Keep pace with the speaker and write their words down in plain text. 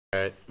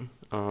Alright,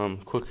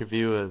 quick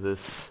review of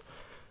this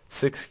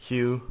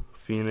 6Q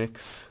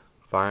Phoenix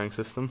firing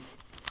system.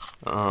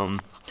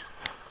 I'm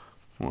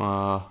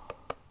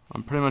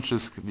pretty much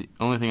just, the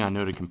only thing I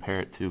know to compare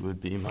it to would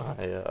be my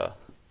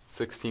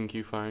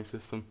 16Q firing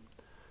system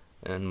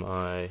and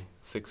my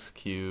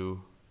 6Q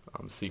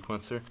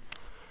sequencer.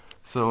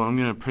 So what I'm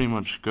going to pretty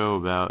much go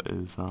about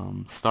is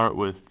start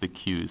with the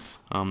Qs.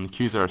 The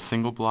Qs are a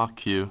single block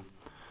Q.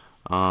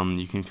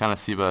 You can kind of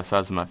see by the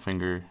size of my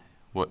finger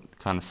what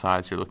kind of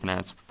size you're looking at.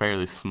 It's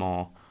fairly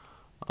small.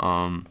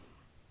 The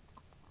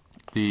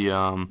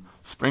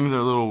springs are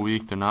a little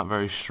weak. They're not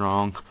very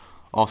strong.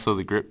 Also,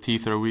 the grip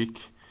teeth are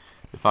weak.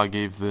 If I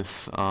gave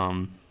this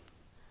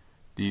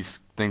these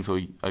things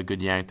a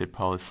good yank, they'd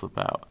probably slip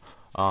out.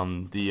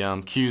 The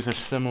Qs are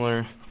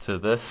similar to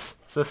this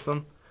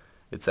system.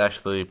 It's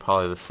actually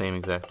probably the same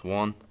exact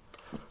one.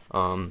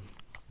 The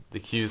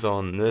Qs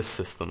on this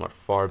system are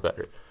far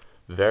better.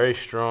 Very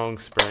strong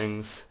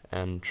springs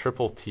and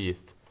triple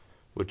teeth,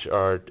 which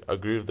are a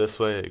groove this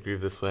way, a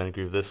groove this way, and a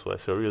groove this way.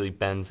 So it really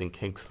bends and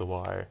kinks the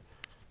wire.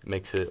 It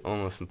makes it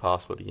almost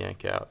impossible to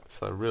yank out.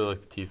 So I really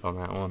like the teeth on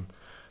that one.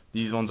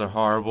 These ones are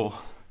horrible,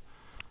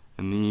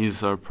 and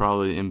these are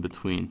probably in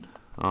between.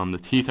 The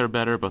teeth are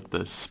better, but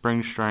the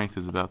spring strength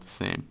is about the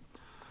same.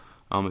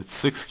 It's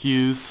 6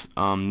 Qs,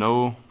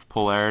 no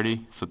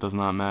polarity, so it does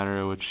not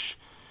matter which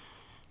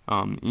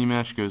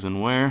E-mesh goes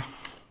in where.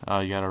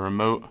 You got a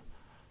remote.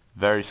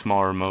 Very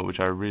small remote,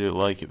 which I really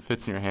like. It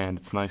fits in your hand.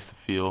 It's nice to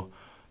feel.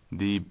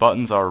 The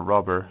buttons are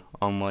rubber,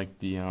 unlike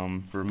the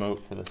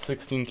remote for the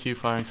 16Q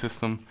firing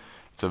system.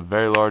 It's a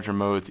very large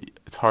remote.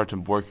 It's hard to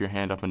work your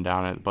hand up and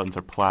down it. The buttons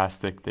are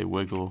plastic. They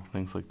wiggle,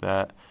 things like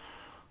that.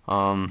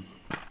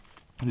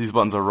 These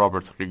buttons are rubber.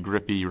 It's like a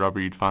grippy rubber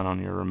you'd find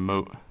on your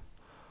remote.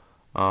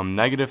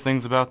 Negative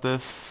things about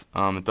this,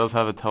 it does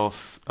have a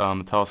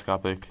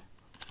telescopic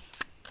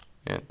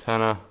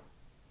antenna.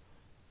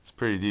 It's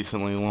pretty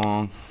decently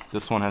long.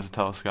 This one has a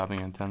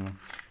telescopic antenna.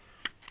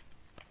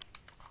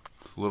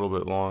 It's a little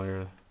bit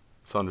longer.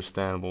 It's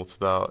understandable. It's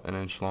about an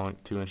inch long,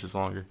 2 inches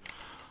longer.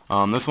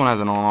 This one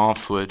has an on-off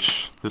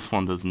switch. This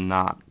one does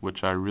not,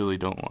 which I really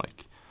don't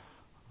like.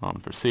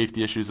 For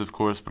safety issues, of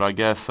course, but I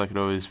guess I could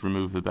always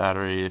remove the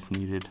battery if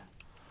needed.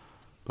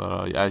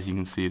 But as you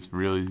can see, it's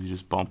really easy to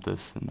just bump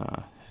this and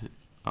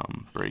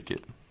break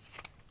it.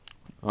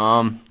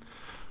 So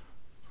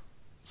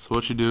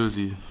what you do is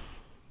you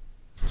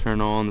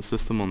turn on the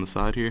system on the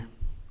side here.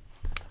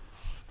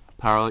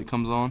 Power light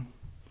comes on.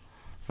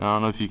 I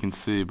don't know if you can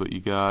see, but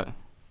you got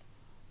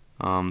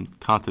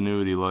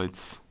continuity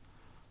lights.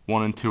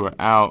 1 and 2 are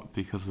out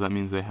because that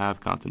means they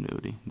have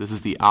continuity. This is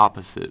the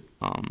opposite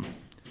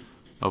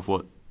of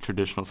what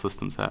traditional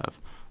systems have.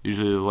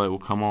 Usually the light will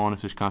come on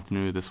if there's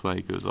continuity. This way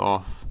it goes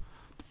off.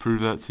 To prove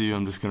that to you,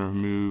 I'm just going to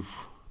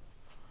remove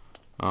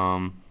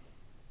a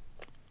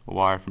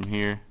wire from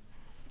here,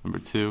 number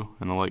 2,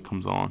 and the light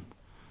comes on.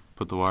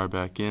 Put the wire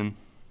back in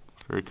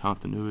for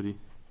continuity,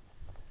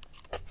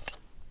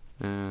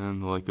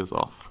 and the light goes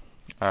off.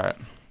 Alright,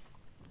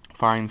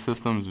 firing the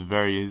system is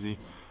very easy.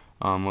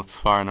 Let's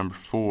fire number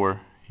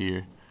 4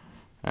 here,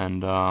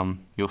 and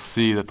you'll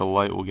see that the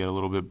light will get a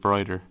little bit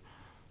brighter.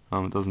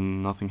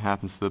 Nothing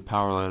happens to the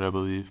power light, I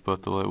believe,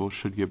 but the light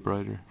should get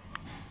brighter.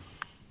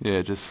 Yeah,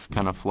 it just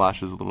kind of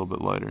flashes a little bit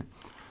lighter.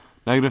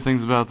 Negative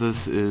things about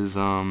this is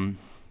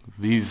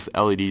these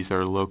LEDs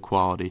are low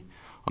quality.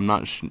 I'm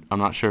not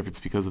sure if it's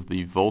because of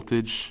the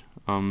voltage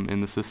in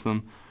the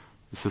system.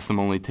 The system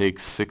only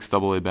takes 6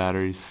 AA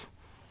batteries,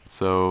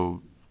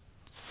 so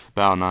it's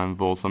about 9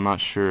 volts. I'm not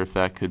sure if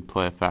that could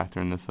play a factor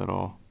in this at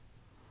all,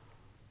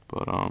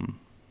 but I'm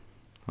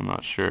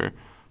not sure.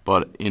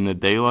 But in the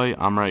daylight,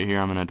 I'm right here,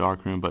 I'm in a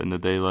dark room, but in the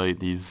daylight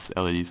these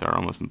LEDs are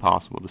almost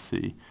impossible to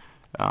see,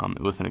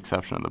 with an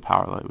exception of the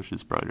power light, which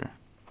is brighter.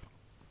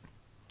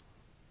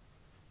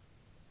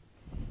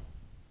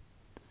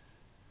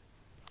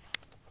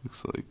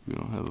 Looks like we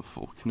don't have a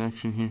full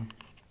connection here.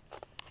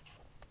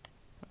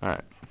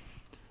 Alright,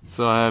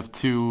 so I have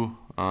 2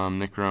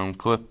 nichrome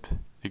clip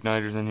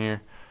igniters in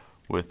here.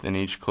 In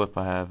each clip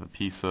I have a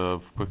piece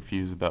of quick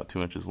fuse about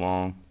 2 inches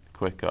long,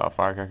 quick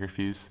firecracker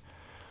fuse.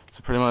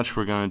 So pretty much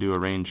we're going to do a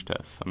range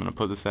test. I'm going to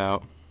put this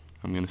out.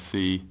 I'm going to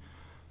see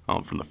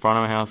from the front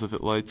of my house if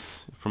it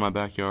lights from my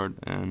backyard,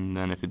 and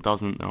then if it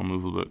doesn't, then I'll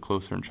move a little bit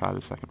closer and try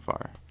the second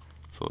fire.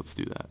 So let's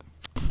do that.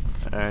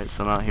 Alright,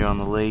 so I'm out here on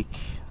the lake.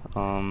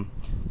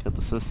 Got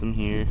the system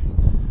here.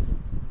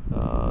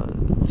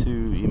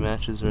 2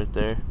 E-matches right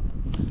there.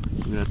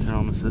 I'm going to turn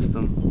on the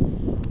system.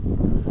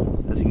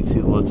 As you can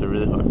see, the lights are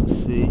really hard to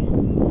see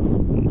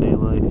in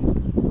daylight.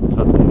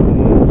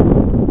 Continuity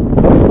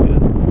looks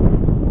good.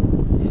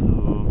 So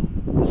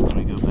I'm just going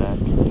to go back.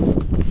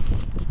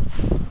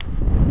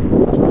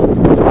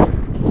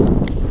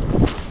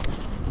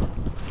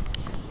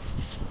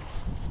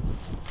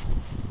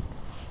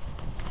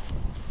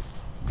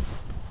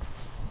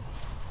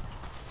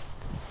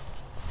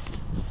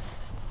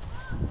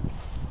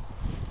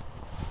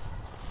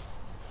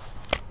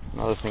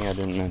 Another thing I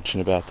didn't mention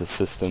about this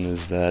system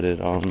is that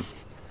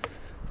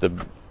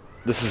the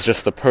this is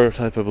just a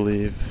prototype, I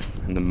believe,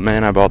 and the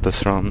man I bought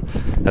this from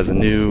has a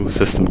new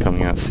system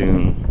coming out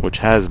soon, which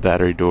has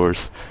battery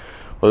doors.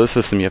 Well, this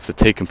system you have to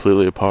take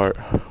completely apart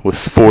with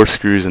 4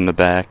 screws in the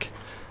back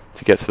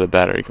to get to the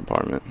battery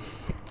compartment.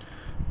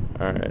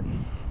 Alright,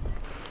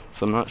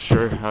 so I'm not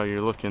sure how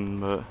you're looking,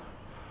 but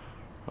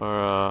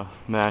our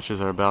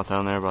matches are about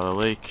down there by the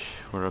lake.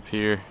 We're up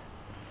here.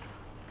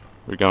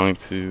 We're going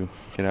to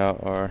get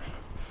out our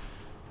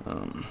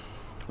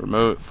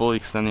remote, fully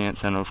extending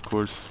antenna, of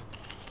course,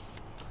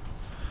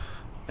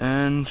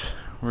 and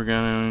we're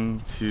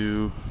going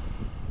to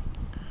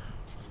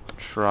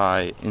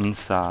try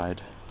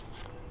inside.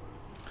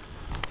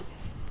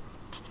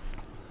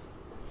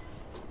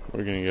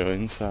 We're going to go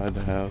inside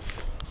the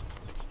house.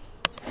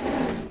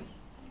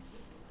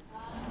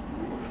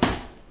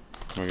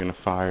 We're going to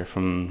fire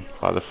from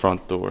by the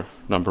front door,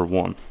 number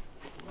 1.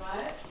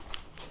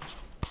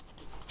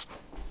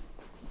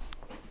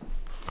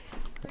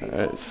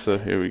 Alright, so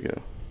here we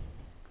go.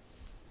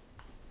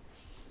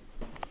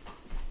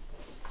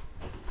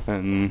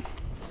 And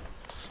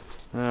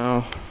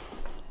now,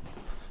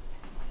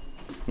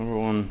 number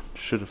 1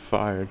 should have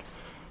fired.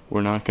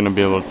 We're not going to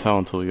be able to tell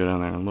until we go down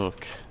there and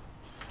look.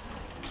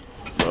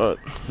 But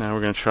now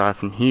we're going to try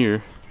from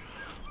here,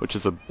 which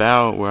is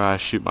about where I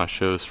shoot my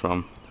shows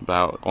from,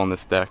 about on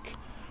this deck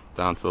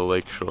down to the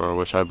lake shore,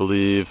 which I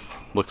believe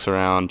looks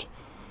around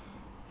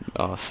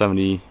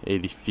 70,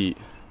 80 feet.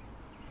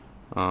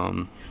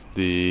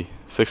 The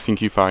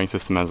 16Q firing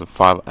system has a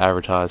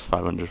advertised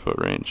 500-foot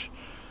range.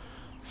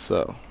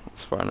 So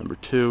let's fire number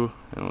 2,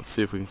 and let's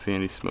see if we can see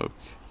any smoke.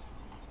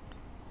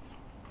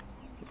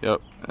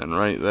 Yep, and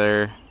right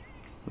there,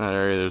 in that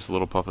area, there's a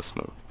little puff of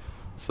smoke.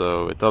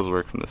 So it does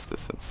work from this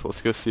distance.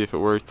 Let's go see if it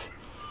worked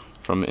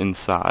from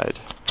inside.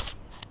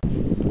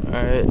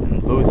 Alright,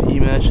 and both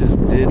E-matches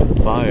did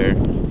fire.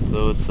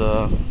 So it's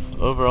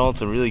overall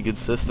it's a really good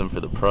system for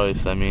the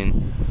price. I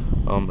mean,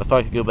 if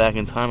I could go back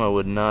in time, I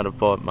would not have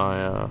bought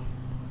my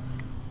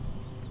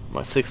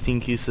my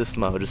 16Q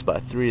system. I would just buy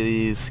 3 of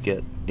these,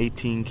 get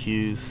 18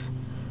 Qs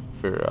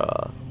for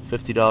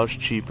 $50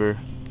 cheaper.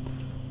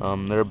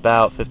 They're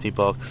about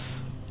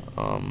 $50.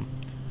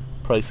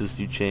 Prices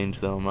do change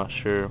though. I'm not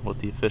sure what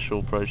the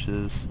official price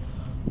is.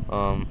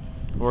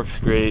 Works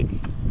great.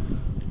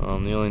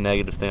 The only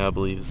negative thing I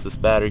believe is this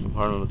battery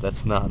compartment, but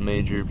that's not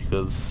major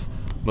because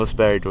most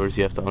battery doors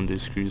you have to undo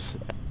screws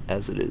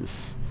as it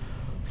is.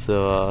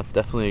 So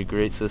definitely a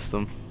great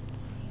system.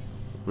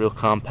 Real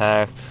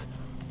compact.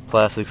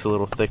 Plastic's a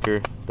little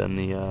thicker than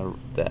the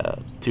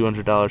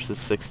 $200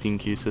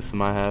 16Q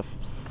system I have.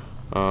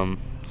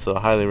 So I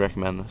highly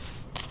recommend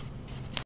this.